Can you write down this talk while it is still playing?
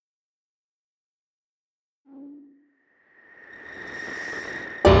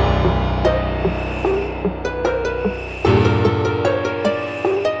Hey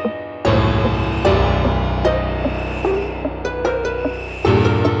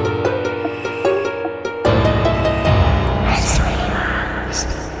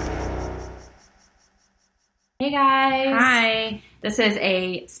guys! Hi! This is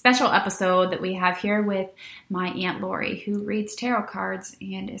a special episode that we have here with my Aunt Lori, who reads tarot cards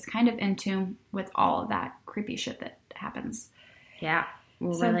and is kind of in tune with all of that creepy shit that happens. Yeah.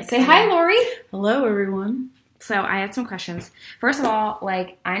 So say hi, Lori! Hello, everyone. So I have some questions. First of all,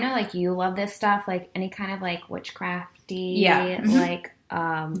 I know you love this stuff, any kind of witchcrafty,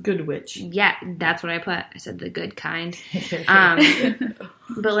 Good witch. Yeah, that's what I put. I said the good kind.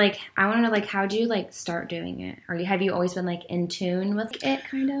 But I want to know how'd you start doing it? Or have you always been in tune with it,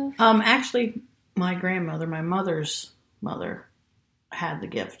 kind of? Actually, my grandmother, my mother's mother, had the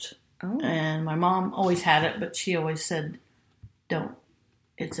gift. Oh. And my mom always had it, but she always said, don't.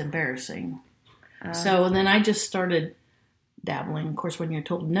 It's embarrassing. So then I just started dabbling. Of course, when you're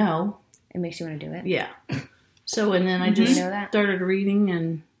told no. It makes you want to do it? Yeah. So, and then I just started reading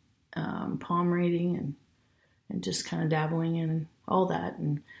and palm reading and just kind of dabbling in all that.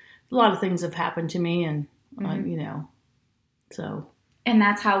 And a lot of things have happened to me and, so. And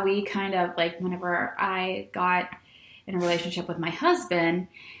that's how we kind of, whenever I got in a relationship with my husband,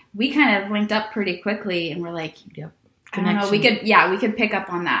 we kind of linked up pretty quickly and we're yep. I don't know, we could pick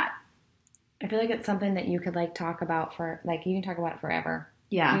up on that. I feel like it's something that you could talk about for, you can talk about it forever.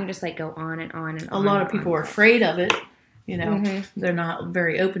 Yeah. You can just go on and on and on. A lot of people are afraid of it. They're not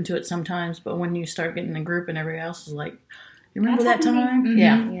very open to it sometimes, but when you start getting in a group and everybody else is like, you remember that time?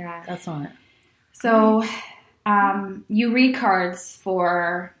 Mm-hmm. Yeah. That's on it. So, you read cards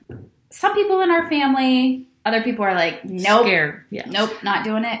for some people in our family. Other people are nope. Scared. Yeah. Nope, not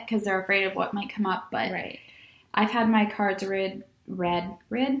doing it because they're afraid of what might come up. But right. I've had my cards read a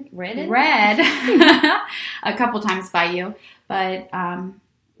couple times by you. But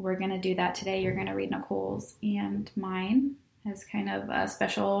we're going to do that today. You're going to read Nicole's and mine as kind of a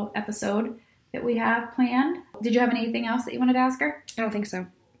special episode that we have planned. Did you have anything else that you wanted to ask her? I don't think so.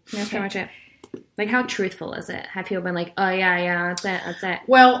 That's pretty much it. How truthful is it? Have people been oh, yeah, that's it?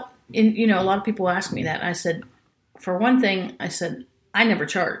 Well, a lot of people ask me that. I said, for one thing, I never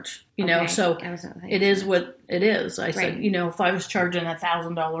charge, so it is what it is. I said, if I was charging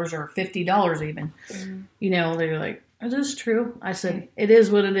 $1,000 or $50 even, they're like, is this true? I said, it is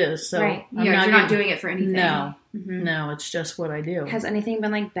what it is. So you're not doing it for anything. No, no, it's just what I do. Has anything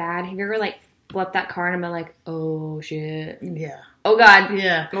been bad? Have you ever flipped that card and been oh shit? Yeah. Oh God.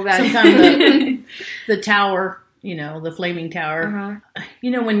 Yeah. Oh God. Sometimes the tower, the flaming tower. Uh-huh.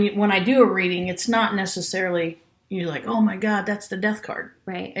 When I do a reading, it's not necessarily you're like, oh my God, that's the death card.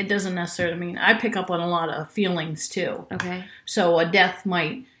 Right. It doesn't necessarily mean I pick up on a lot of feelings too. Okay. So a death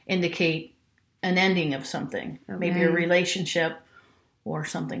might indicate an ending of something, maybe a relationship or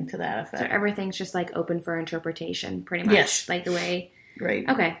something to that effect. So everything's just open for interpretation, pretty much. Yes. The way. Great.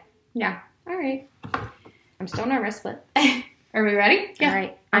 Okay. Yeah. All right. I'm still nervous, but. Are we ready? Yeah. All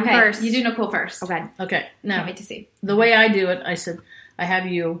right. I'm first. You do Nicole first. Okay. Okay. Now, can't wait to see. The way I do it, I said, I have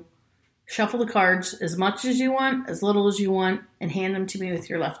you shuffle the cards as much as you want, as little as you want, and hand them to me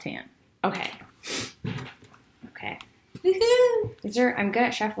with your left hand. Okay. Okay. Woohoo! I'm good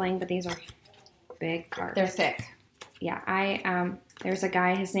at shuffling, but these are big cards. They're thick. Yeah, there's a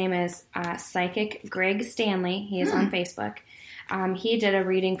guy, his name is Psychic Greg Stanley. He is on Facebook. He did a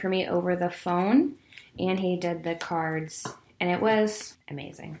reading for me over the phone, and he did the cards, and it was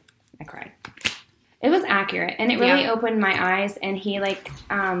amazing. I cried. It was accurate, and it really opened my eyes, and he,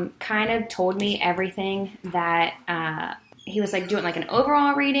 kind of told me everything that, he was, doing, an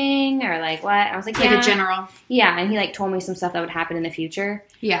overall reading, or, what? I was like, yeah. a general. Yeah, and he, told me some stuff that would happen in the future.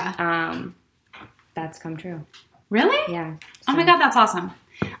 Yeah. That's come true. Really? Yeah. So. Oh my God, that's awesome.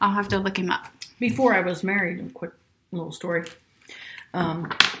 I'll have to look him up. Before I was married, a quick little story.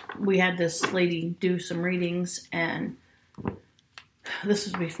 We had this lady do some readings, and this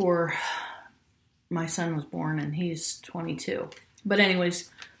was before my son was born, and he's 22. But anyways,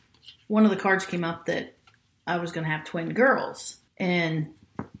 one of the cards came up that I was going to have twin girls, and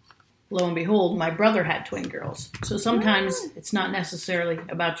lo and behold, my brother had twin girls. So sometimes it's not necessarily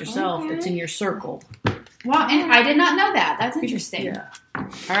about yourself. Okay. It's in your circle. Wow, and I did not know that. That's interesting. Yeah.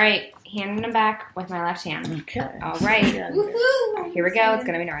 All right, handing them back with my left hand. Okay. All right. Woohoo! Here we go. It's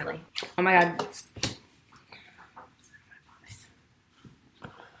going to be gnarly. Oh, my God.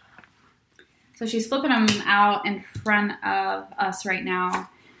 So she's flipping them out in front of us right now.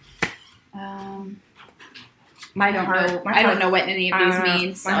 I don't know what any of these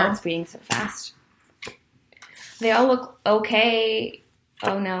mean. So. My heart's beating so fast. They all look okay.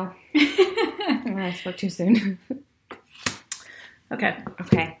 Oh, no. I spoke too soon. Okay.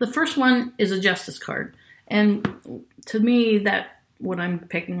 Okay. The first one is a justice card. And to me, that what I'm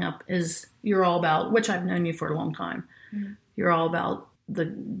picking up is you're all about, which I've known you for a long time, you're all about the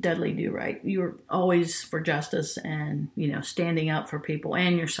deadly do right. You're always for justice and, standing up for people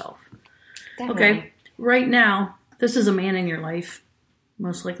and yourself. Definitely. Okay. Right now, this is a man in your life,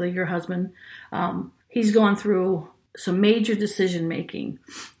 most likely your husband. He's going through some major decision making.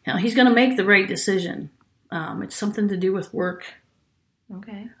 Now, he's going to make the right decision. It's something to do with work.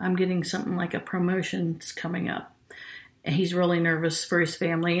 Okay. I'm getting something like a promotion's coming up. And he's really nervous for his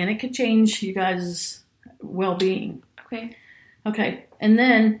family, and it could change you guys' well-being. Okay. Okay. And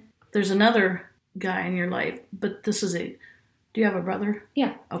then there's another guy in your life, but this is it. Do you have a brother?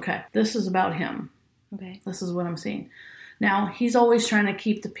 Yeah. Okay. This is about him. Okay. This is what I'm seeing. Now, he's always trying to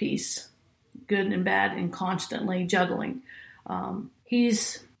keep the peace, good and bad, and constantly juggling.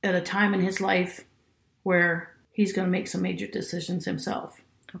 He's at a time in his life where he's going to make some major decisions himself.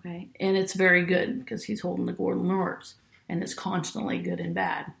 Okay. And it's very good because he's holding the golden orbs. And it's constantly good and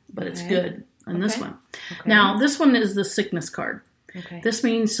bad. But it's good on this one. Okay. Now, this one is the sickness card. Okay. This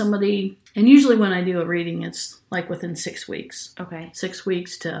means somebody, and usually when I do a reading, it's like within 6 weeks. Okay. 6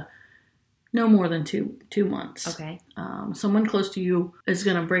 weeks to no more than two months. Okay. Someone close to you is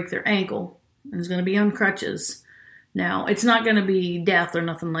going to break their ankle and is going to be on crutches. Now, it's not going to be death or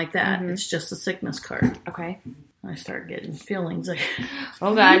nothing like that. Mm-hmm. It's just a sickness card. Okay. I start getting feelings.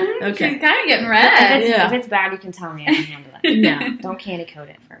 Oh, God. Okay. She's kind of getting red. Yeah. If it's bad, you can tell me. I can handle it. No. Don't candy coat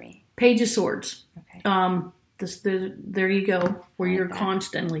it for me. Page of Swords. Okay. There you go, where I like you're that.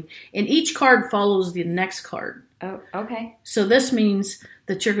 constantly. And each card follows the next card. Oh, okay. So this means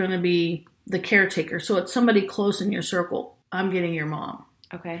that you're going to be the caretaker. So it's somebody close in your circle. I'm getting your mom.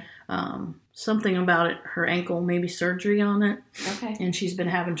 Okay. Something about it, her ankle, maybe surgery on it. Okay. And she's been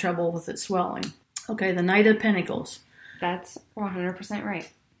having trouble with it swelling. Okay, the Knight of Pentacles. That's 100% right.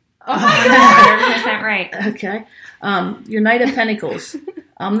 Oh my God. 100% right. Okay. Your Knight of Pentacles.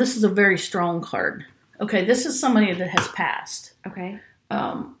 This is a very strong card. Okay, this is somebody that has passed. Okay.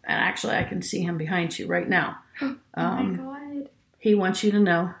 And actually, I can see him behind you right now. Oh my God. He wants you to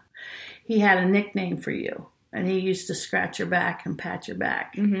know he had a nickname for you. And he used to scratch your back and pat your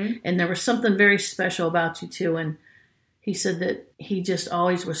back. Mm-hmm. And there was something very special about you, too. And he said that he just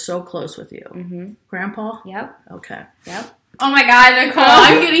always was so close with you. Mm-hmm. Grandpa? Yep. Okay. Yep. Oh my God, Nicole,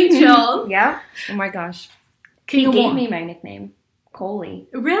 I'm getting chills. Yep. Oh, my gosh. King He of gave Wands. me my nickname. Coley.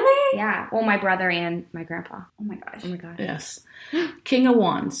 Really? Yeah. Well, my brother and my grandpa. Oh my gosh. Oh, my gosh. Yes. King of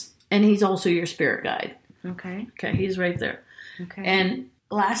Wands. And he's also your spirit guide. Okay. Okay, he's right there. Okay. And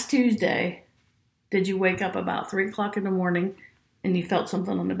last Tuesday, did you wake up about 3 o'clock in the morning and you felt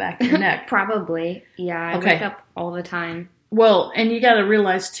something on the back of your neck? Probably. Yeah. I Okay. wake up all the time. Well, and you got to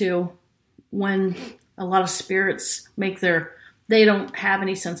realize, too, when a lot of spirits they don't have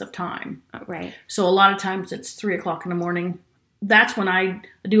any sense of time. Right. So a lot of times it's 3 o'clock in the morning. That's when I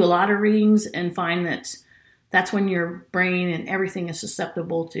do a lot of readings and find that that's when your brain and everything is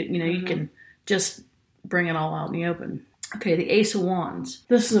susceptible to, you can just bring it all out in the open. Okay, the Ace of Wands.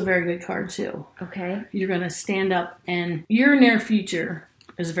 This is a very good card, too. Okay. You're going to stand up, and your near future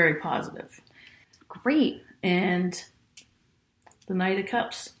is very positive. Great. And the Knight of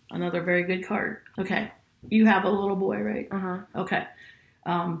Cups, another very good card. Okay, you have a little boy, right? Uh-huh. Okay.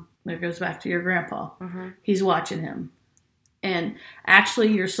 That goes back to your grandpa. Uh-huh. He's watching him. And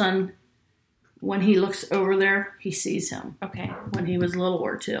actually, your son, when he looks over there, he sees him Okay. when he was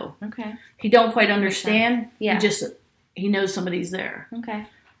littler, too. Okay. He don't quite understand. Yeah. He knows somebody's there. Okay.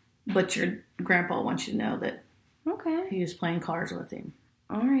 But your grandpa wants you to know that Okay. he was playing cards with him.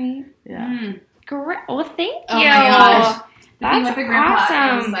 All right. Yeah. Great. Well, thank you. Oh my gosh. The thing That's with the grandpa,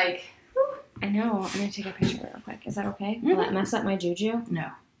 I was awesome. like, I know. I'm going to take a picture real quick. Is that okay? Will that mess up my juju? No.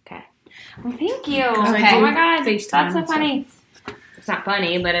 Okay. Well, thank you. 'Cause I Oh my do God. FaceTime That's so and stuff. funny. It's not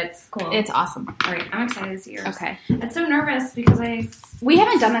funny, but it's cool. it's awesome. all right. I'm excited to see yours. Okay. I'm so nervous because We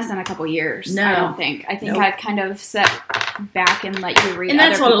haven't done this in a couple years. No. I don't think. I think Nope. I've kind of set back and let you read And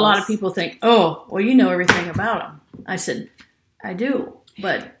that's other what a lot of people's. people think. Oh, well, you know everything about him. I said, I do,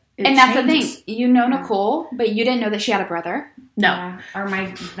 but it And that's the changes. thing. You know Nicole, but you didn't know that she had a brother. No, Yeah. Or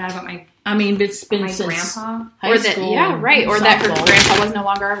that about my I mean it's been my since grandpa. high Or that, school. yeah, and right. Or that her softball. grandpa was no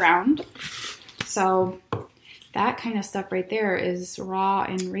longer around. So that kind of stuff right there is raw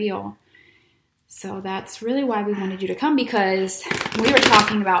and real. So that's really why we wanted you to come, because we were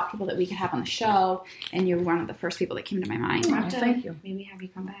talking about people that we could have on the show, and you're one of the first people that came to my mind. Oh, thank you. Maybe have you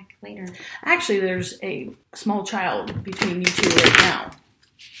come back later. Actually, there's a small child between you two right now.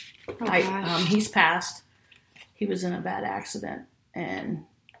 Oh, gosh. He's passed. He was in a bad accident, and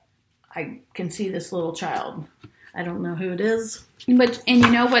I can see this little child. I don't know who it is. But, and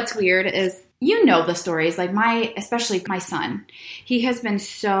you know what's weird is, you know the stories, like especially my son, he has been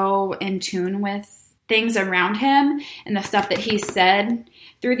so in tune with things around him and the stuff that he said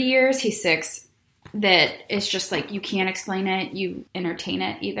through the years. He's 6. That it's just like, you can't explain it, you entertain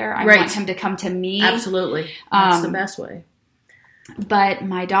it either. I want him to come to me. Absolutely. That's the best way. But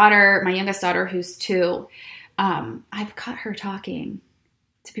my daughter, my youngest daughter, who's 2, I've caught her talking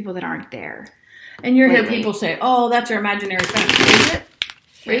to people that aren't there. And you hear people say, oh, that's your imaginary friend. Is it?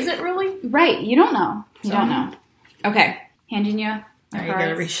 Is it really? Right. You don't know. You don't know. Okay. Handing you now you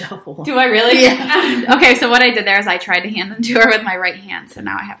gotta reshuffle. Do I really? Yeah. Okay, so what I did there is I tried to hand them to her with my right hand, so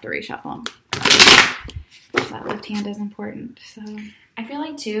now I have to reshuffle them. That left hand is important. So I feel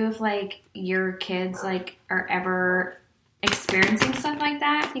like too, if like your kids like are ever experiencing stuff like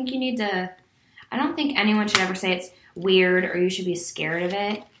that, I think you need to. I don't think anyone should ever say it's weird or you should be scared of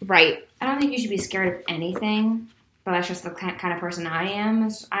it. Right. I don't think you should be scared of anything. But that's just the kind of person I am.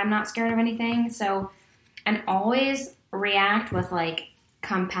 Is I'm not scared of anything. So, and always react with like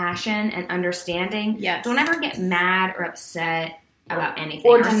compassion and understanding. Yes. Don't ever get mad or upset about anything.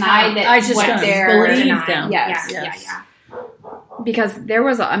 Or deny that I just what don't they're believe them. Yes. Yeah. Because there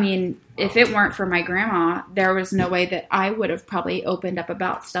was, I mean, if it weren't for my grandma, there was no way that I would have probably opened up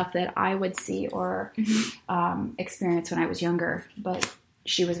about stuff that I would see or experience when I was younger. But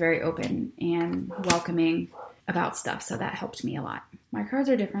she was very open and welcoming about stuff, so that helped me a lot. My cards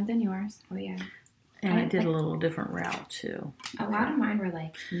are different than yours. Oh yeah. And I did a little different route too. A lot of mine were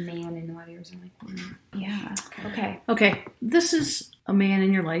like man, and a lot of yours are like woman. Yeah. Okay. Okay. This is a man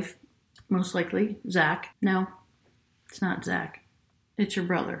in your life, most likely Zach. No, it's not Zach. It's your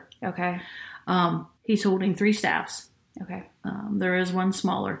brother. Okay. He's holding 3 staffs. Okay. There is one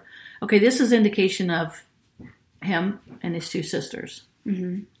smaller. Okay, this is indication of him and his 2 sisters.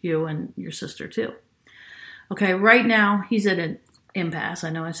 Mm-hmm. You and your sister too. Okay, right now he's at an impasse. I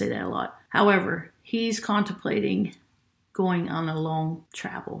know I say that a lot. However, he's contemplating going on a long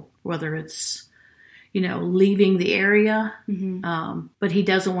travel, whether it's, leaving the area, but he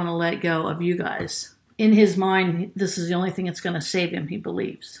doesn't want to let go of you guys. In his mind, this is the only thing that's going to save him, he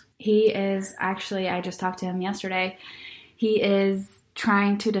believes. He is actually, I just talked to him yesterday, he is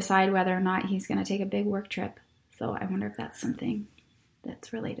trying to decide whether or not he's going to take a big work trip. So I wonder if that's something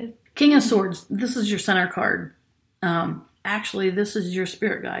that's related. King of Swords, this is your center card. Actually, this is your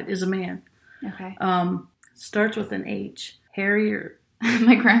spirit guide, is a man. Okay. Starts with an H. Harry or...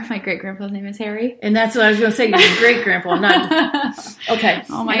 my great-grandpa's name is Harry. And that's what I was going to say, your great-grandpa, not... Okay.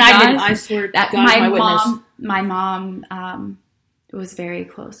 Oh my and gosh. I swear that God's my witness. My mom was very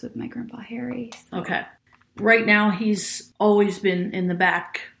close with my grandpa Harry. So. Okay. Right now, he's always been in the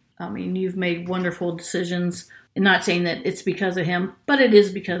back. I mean, you've made wonderful decisions. And not saying that it's because of him, but it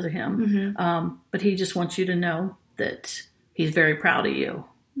is because of him. Mm-hmm. But he just wants you to know that he's very proud of you.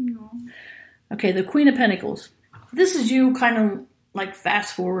 Aww. Okay, the Queen of Pentacles. This is you kind of like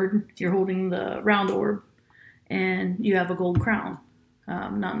fast forward. You're holding the round orb and you have a gold crown.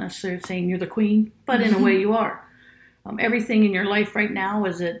 Not necessarily saying you're the queen, but in a way you are. Everything in your life right now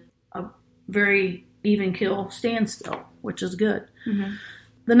is at a very even kill standstill, which is good. Mm-hmm.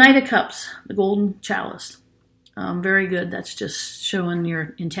 The Knight of Cups, the golden chalice. Very good. That's just showing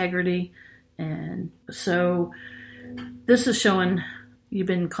your integrity. And so this is showing you've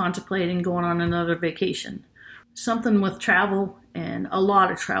been contemplating going on another vacation. Something with travel and a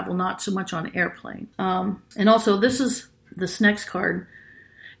lot of travel, not so much on an airplane. And also this next card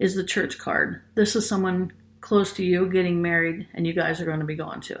is the Church card. This is someone close to you getting married and you guys are going to be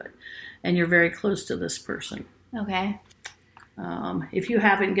going to it. And you're very close to this person. Okay. If you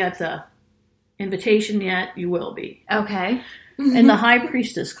haven't got the invitation yet, you will be. Okay. And the High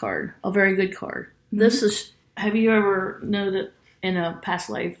Priestess card, a very good card. Mm-hmm. This is, have you ever known that in a past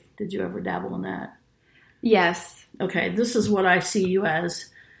life, did you ever dabble in that? Yes. Okay, this is what I see you as.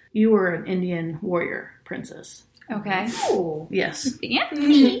 You were an Indian warrior princess. Okay. Oh. Yes. Yeah.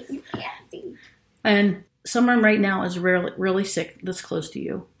 And someone right now is really, really sick that's close to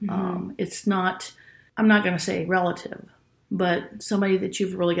you. Mm-hmm. It's not, I'm not going to say relative, but somebody that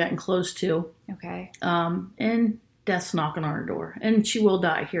you've really gotten close to. Okay. And death's knocking on her door. And she will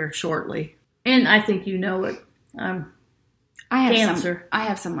die here shortly. And I think you know it. I have cancer. I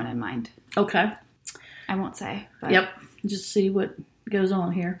have someone in mind. Okay. I won't say. But. Yep. Just see what goes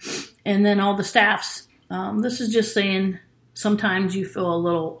on here. And then all the staffs. This is just saying sometimes you feel a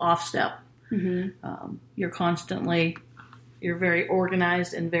little off step. Mm-hmm. You're very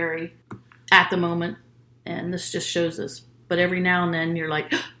organized and very at the moment. And this just shows this. But every now and then you're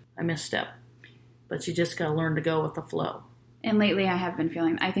like, I misstep. But you just got to learn to go with the flow. And lately I have been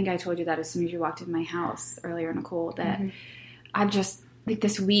feeling, I think I told you that as soon as you walked in my house earlier, Nicole, that I've just, like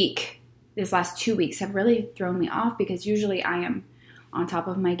this last 2 weeks have really thrown me off, because usually I am on top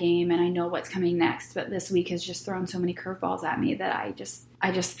of my game and I know what's coming next. But this week has just thrown so many curveballs at me that I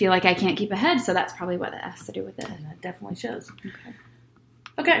just feel like I can't keep ahead. So that's probably what that has to do with it. And that definitely shows.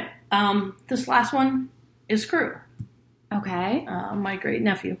 Okay. This last one is Crew. Okay. My great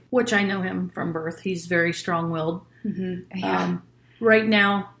nephew, which I know him from birth. He's very strong-willed. Mm-hmm. Yeah. Right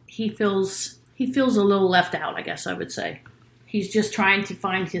now, he feels a little left out, I guess I would say. He's just trying to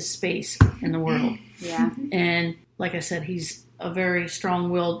find his space in the world. Yeah. And like I said, he's a very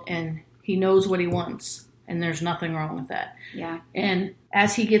strong-willed, and he knows what he wants, and there's nothing wrong with that. Yeah. And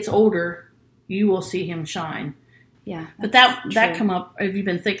as he gets older, you will see him shine. Yeah. But that come up. Have you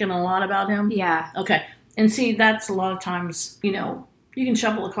been thinking a lot about him? Yeah. Okay. And see, that's a lot of times, you can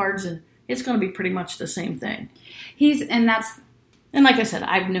shuffle the cards and it's going to be pretty much the same thing. And like I said,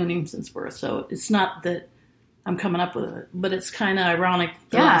 I've known him since birth, so it's not that I'm coming up with it, but it's kind of ironic,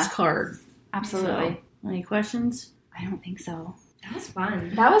 the last card. Absolutely. So, any questions? I don't think so. That was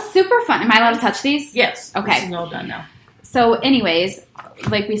fun. That was super fun. Am I allowed to touch these? Yes. Okay. This is all done now. So anyways,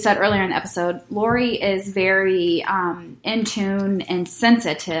 like we said earlier in the episode, Lori is very in tune and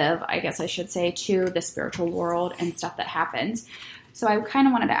sensitive, I guess I should say, to the spiritual world and stuff that happens. So I kind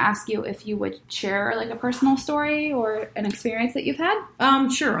of wanted to ask you if you would share like a personal story or an experience that you've had.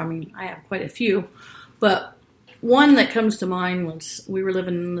 Sure. I mean, I have quite a few, but one that comes to mind was we were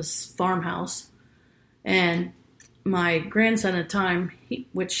living in this farmhouse, and my grandson at the time, he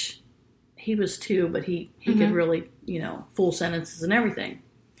was 2, but he could really, full sentences and everything.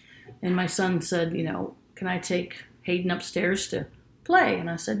 And my son said, can I take Hayden upstairs to play? And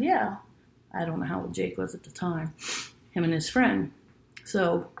I said, yeah. I don't know how old Jake was at the time, him and his friend.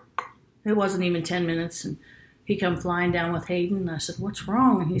 So it wasn't even 10 minutes, and he come flying down with Hayden. And I said, what's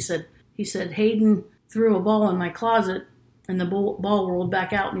wrong? And he said, Hayden threw a ball in my closet, and the ball rolled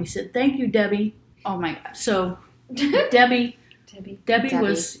back out. And he said, thank you, Debbie. Oh my gosh. So Debbie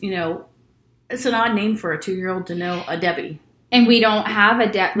was, it's an odd name for a 2-year-old to know a Debbie. And we don't have a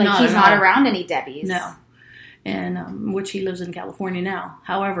Debbie. He's not around any Debbies. No. And which he lives in California now.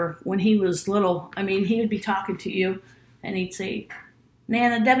 However, when he was little, he would be talking to you, and he'd say,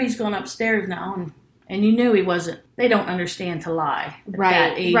 Nana, Debbie's going upstairs now. And you knew he wasn't. They don't understand to lie at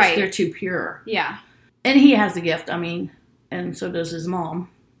that age. Right. They're too pure. Yeah. And he has the gift. And so does his mom.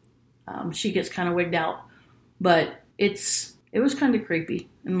 She gets kind of wigged out. But it was kind of creepy.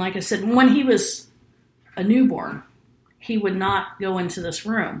 And like I said, when he was a newborn, he would not go into this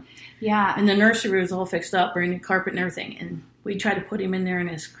room. Yeah. And the nursery was all fixed up, bringing carpet and everything. And we tried to put him in there in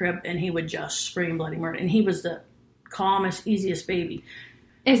his crib, and he would just scream bloody murder. And he was the calmest, easiest baby.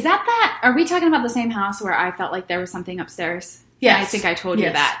 Is that? Are we talking about the same house where I felt like there was something upstairs? Yes. I think I told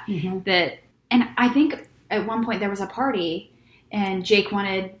you that. Mm-hmm. And I think at one point there was a party, and Jake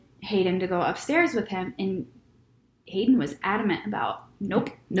wanted Hayden to go upstairs with him, and Hayden was adamant about, nope,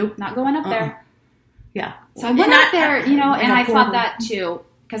 not going up there. Yeah. So I went up there, and I thought that too,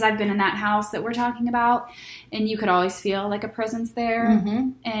 because I've been in that house that we're talking about, and you could always feel like a presence there,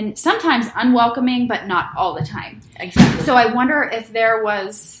 and sometimes unwelcoming, but not all the time. Exactly. So I wonder if there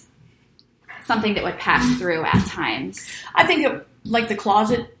was something that would pass through at times. I think like the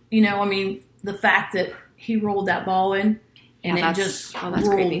closet, the fact that he rolled that ball in, and it just that's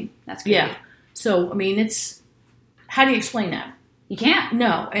rolled. creepy. That's creepy. Yeah. So, it's, how do you explain that? You can't.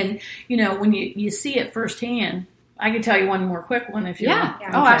 No. And, when you see it firsthand, I can tell you one more quick one if you want.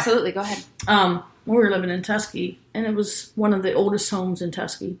 Yeah. Oh, absolutely. Go ahead. We were living in Tusky, and it was one of the oldest homes in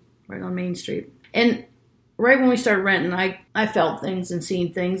Tusky, right on Main Street. And right when we started renting, I felt things and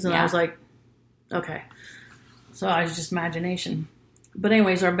seen things, and I was like, okay. So I was just imagination. But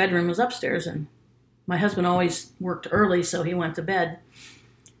anyways, our bedroom was upstairs, and my husband always worked early, so he went to bed.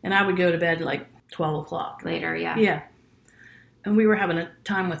 And I would go to bed like 12 o'clock. Later, yeah. Yeah. And we were having a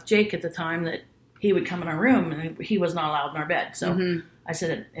time with Jake at the time that he would come in our room, and he was not allowed in our bed. So I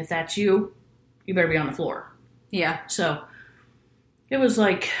said, if that's you better be on the floor. Yeah. So it was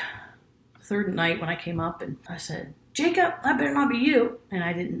like the third night when I came up, and I said, Jacob, that better not be you. And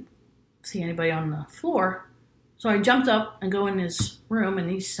I didn't see anybody on the floor. So I jumped up and go in his room, and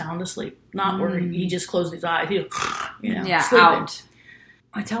he's sound asleep. Not worried. He just closed his eyes. He sleeping. Out.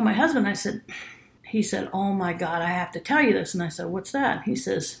 I tell my husband, he said, oh my God, I have to tell you this. And I said, what's that? He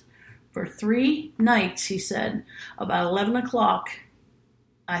says, for 3 nights, he said, about 11 o'clock,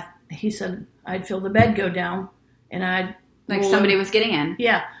 he said, I'd feel the bed go down, and I'd... Like somebody was getting in.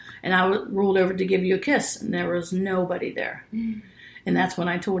 Yeah. And I rolled over to give you a kiss, and there was nobody there. And that's when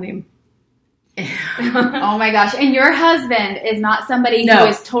I told him, Oh my gosh. And your husband is not somebody No. who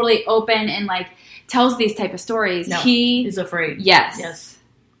is totally open and like tells these type of stories. No, He he's afraid. Yes.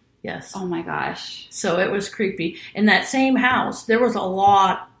 Yes. Oh my gosh. So it was creepy. In that same house, there was a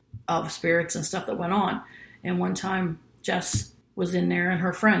lot of spirits and stuff that went on. And one time, Jess was in there and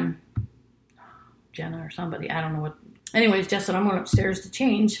her friend, Jenna or somebody, I don't know what. Anyways, Jess said, I'm going upstairs to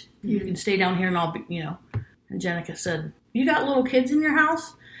change. You can stay down here and I'll be, And Jenica said, you got little kids in your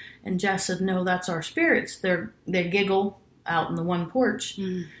house? And Jess said, no, that's our spirits. They giggle out in the one porch.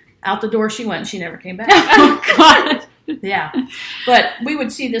 Out the door she went and she never came back. Oh God. Yeah. But we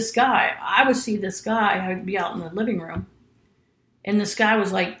would see this guy. I would see this guy. I'd be out in the living room. And this guy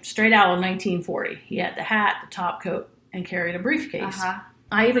was like straight out of 1940. He had the hat, the top coat, and carried a briefcase.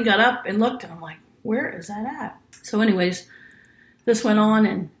 I even got up and looked and I'm like, where is that at? So anyways, this went on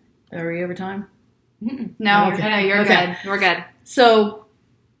and are we over time? No, Okay. no, you're Okay. good. We're good. So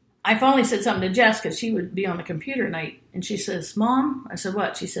I finally said something to Jess because she would be on the computer at night. And she says, Mom? I said,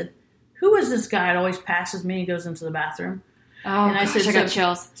 what? She said, who is this guy that always passes me and goes into the bathroom? Oh, And I gosh, said, I got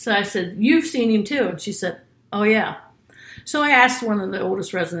chills. So I said, you've seen him too. And she said, oh yeah. So I asked one of the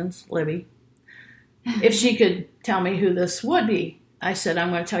oldest residents, Libby, if she could tell me who this would be. I said, I'm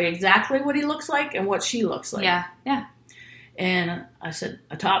going to tell you exactly what he looks like and what she looks like. Yeah. And I said,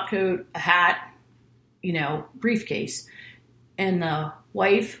 a top coat, a hat, briefcase. And the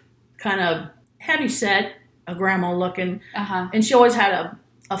wife, kind of heavy set, a grandma looking. And she always had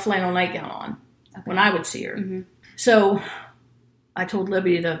a flannel nightgown on when I would see her. Mm-hmm. So I told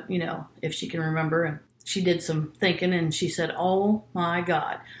Libby to, if she can remember. And she did some thinking and she said, oh my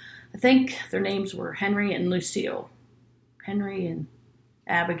God. I think their names were Henry and Lucille. Henry and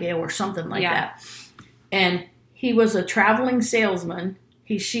Abigail or something like that. And he was a traveling salesman.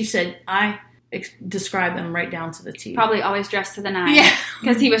 She said, I described them right down to the T. Probably always dressed to the nines. Yeah.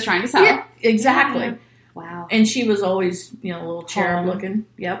 Because he was trying to sell. Yeah, exactly. Wow. And she was always, a little cherub looking.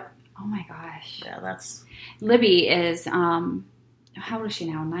 Yep. Oh my gosh. Yeah, that's... Libby is, how old is she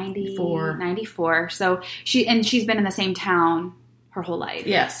now? 94. So she's been in the same town her whole life.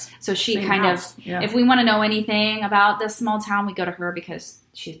 Yes. So she Same kind house. of, Yeah. if we want to know anything about this small town, we go to her because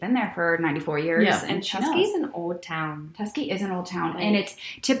she's been there for 94 years. Yeah. And she Tuskegee knows. is an old town. Tuskegee is an old town. Right. And it's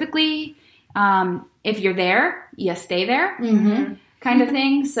typically, if you're there, you stay there Mm-hmm. kind of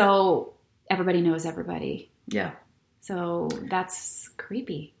thing. So everybody knows everybody. Yeah. So That's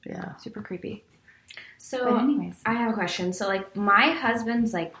creepy. Yeah. Super creepy. So But anyways. I have a question. So like my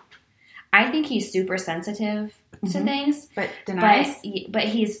husband's like, I think he's super sensitive to things, But denies. but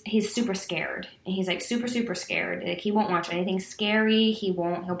he's super scared. And he's like super scared. Like he won't watch anything scary. He'll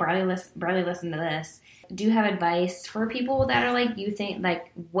barely listen to this. Do you have advice for people that are like you think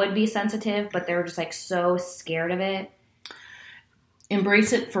like would be sensitive, but they're just like so scared of it?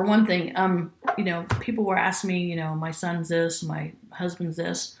 Embrace it for one thing. People were asking me, my son's this, my husband's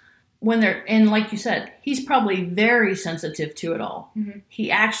this. And like you said, he's probably very sensitive to it all. Mm-hmm.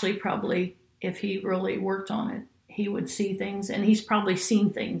 He actually probably, if he really worked on it, he would see things, and he's probably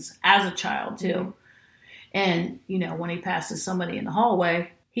seen things as a child too. Mm-hmm. And, when he passes somebody in the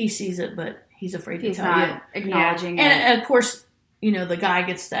hallway, he sees it, but he's afraid He's to tell you. not acknowledging it. And of course, the guy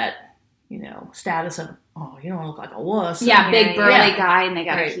gets that, status of, oh, you don't look like a wuss. Yeah, big burly Yeah. guy, and they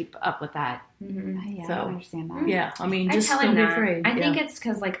got to Right. keep up with that. Mm-hmm. Yeah, So, I understand that. Yeah, I mean, I just tell don't him be that. afraid. I think Yeah. it's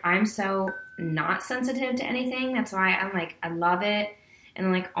because like I'm so not sensitive to anything. That's why I'm like I love it,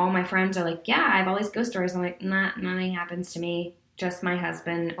 and like all my friends are like, yeah, I have all these ghost stories. I'm like, nah, nothing happens to me. Just my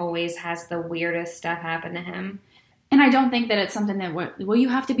husband always has the weirdest stuff happen to him. And I don't think that it's something that, you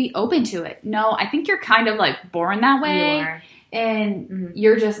have to be open to it. No, I think you're kind of like born that way. You are. And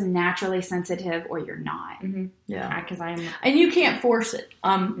you're just naturally sensitive or you're not. Mm-hmm. Yeah. Because I'm. And you can't force it.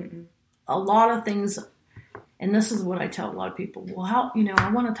 A lot of things, and this is what I tell a lot of people. Well, how,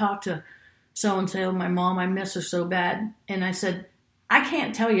 I want to talk to so-and-so, my mom, I miss her so bad. And I said, I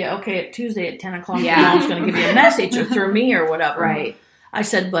can't tell you, okay, at Tuesday at 10 o'clock, your mom's going to give you a message or through me or whatever. Right. I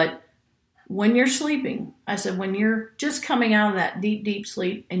said, but when you're sleeping, I said, when you're just coming out of that deep, deep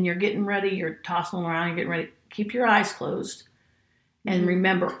sleep and you're getting ready, you're tossing around, you're getting ready, keep your eyes closed. And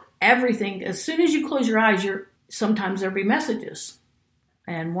remember everything. As soon as you close your eyes, sometimes there'll be messages.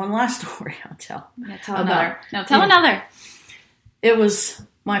 And one last story I'll tell. Yeah, tell another. No, tell another. It was,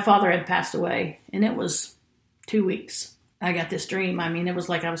 my father had passed away, and it was 2 weeks. I got this dream. I mean, it was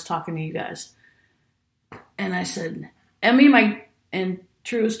like I was talking to you guys. And I said, and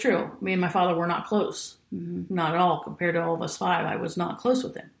true is true, me and my father were not close. Mm-hmm. Not at all. Compared to all of us 5, I was not close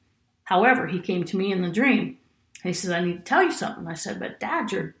with him. However, he came to me in the dream. He says, I need to tell you something. I said, but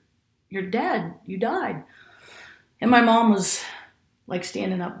Dad, you're dead. You died. And my mom was like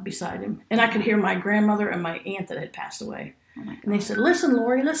standing up beside him. And I could hear my grandmother and my aunt that had passed away. Oh my God. And they said, listen,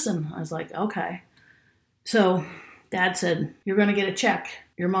 Lori, listen. I was like, okay. So Dad said, you're going to get a check.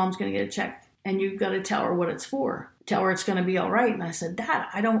 Your mom's going to get a check. And you've got to tell her what it's for. Tell her it's going to be all right. And I said, Dad,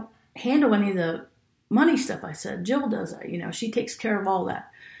 I don't handle any of the money stuff. I said, Jill does that. You know, she takes care of all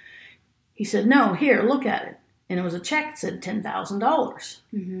that. He said, no, here, look at it. And it was a check that said $10,000.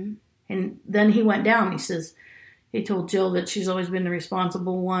 Mm-hmm. And then he went down. He says, he told Jill that she's always been the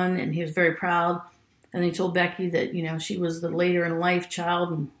responsible one, and he was very proud. And he told Becky that, you know, she was the later in life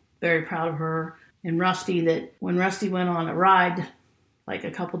child and very proud of her. And Rusty, that when Rusty went on a ride, like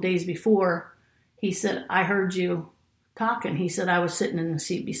a couple days before, he said, I heard you talking. He said, I was sitting in the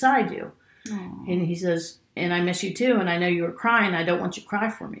seat beside you. Aww. And he says, and I miss you too, and I know you were crying. I don't want you to cry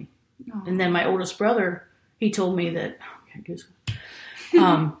for me. Aww. And then my oldest brother, he told me that,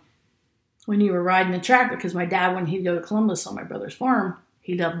 when you were riding the tractor, because my dad, when he'd go to Columbus on my brother's farm,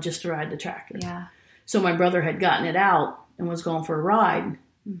 he loved just to ride the tractor. Yeah. So my brother had gotten it out and was going for a ride,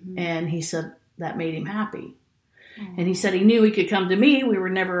 Mm-hmm. and he said that made him happy. Aww. And he said he knew he could come to me. We were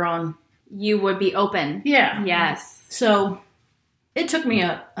never on. You would be open. Yeah. Yes. So it took me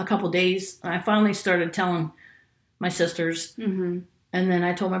a couple days. And I finally started telling my sisters. Mm-hmm. And then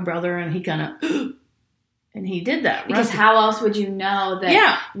I told my brother, and he kind of, and he did that. Because Rusty. how else would you know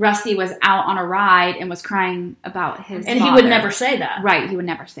that Rusty was out on a ride and was crying about his And father? he would never say that. Right, he would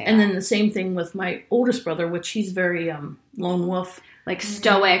never say And that. then the same thing with my oldest brother, which he's very lone wolf. Like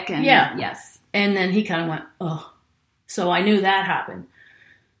stoic and yes. And then he kind of went, oh. So I knew that happened.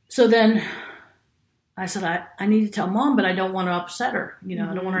 So then I said, I need to tell Mom, but I don't want to upset her. You know,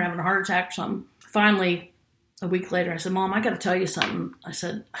 I don't want her having a heart attack or something. Finally, a week later, I said, Mom, I got to tell you something. I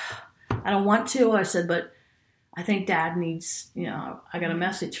said, I don't want to. I said, but I think Dad needs, you know, I got a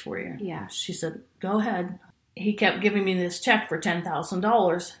message for you. Yeah. She said, go ahead. He kept giving me this check for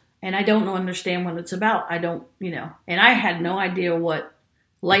 $10,000, and I don't understand what it's about. I don't, you know, and I had no idea what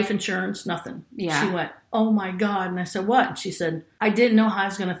life insurance, nothing. Yeah. She went, oh my God. And I said, what? And she said, I didn't know how I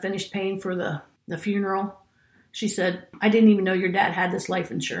was going to finish paying for the funeral. She said, I didn't even know your dad had this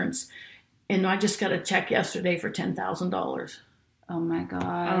life insurance. And I just got a check yesterday for $10,000. Oh my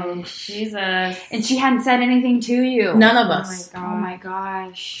gosh. Oh, Jesus. And she hadn't said anything to you. None of us. Oh, my Oh God. my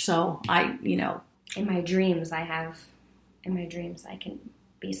gosh. So I, you know. In my dreams, I can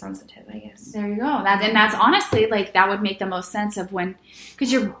be sensitive, I guess. There you go. And that's honestly, like, that would make the most sense of when,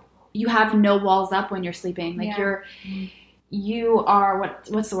 because you have no walls up when you're sleeping. Like, you are,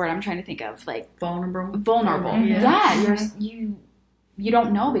 what's the word I'm trying to think of? Like, Vulnerable. Yeah. You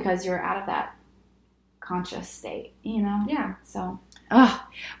don't know because you're out of that conscious state, you know? Yeah. So,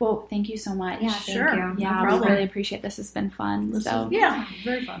 well, thank you so much. Yeah, Sure. thank you. Yeah, No we problem. really appreciate this. Has been fun. Yeah,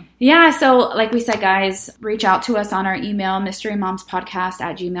 very fun. Yeah, so like we said, guys, reach out to us on our email,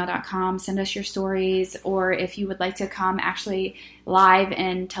 mysterymomspodcast@gmail.com. Send us your stories, or if you would like to come actually live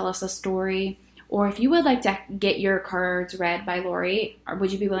and tell us a story, or if you would like to get your cards read by Lori,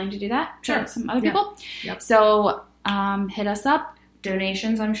 would you be willing to do that? Sure. For some other Yeah. people? Yep. So hit us up.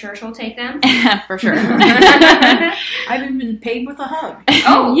 Donations, I'm sure she'll take them. For sure. I've even been paid with a hug.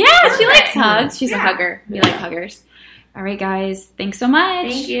 Oh, yeah, she likes perfect. hugs. She's a Yeah. hugger. We like huggers. All right, guys. Thanks so much.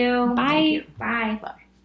 Thank you. Bye. Bye. Bye.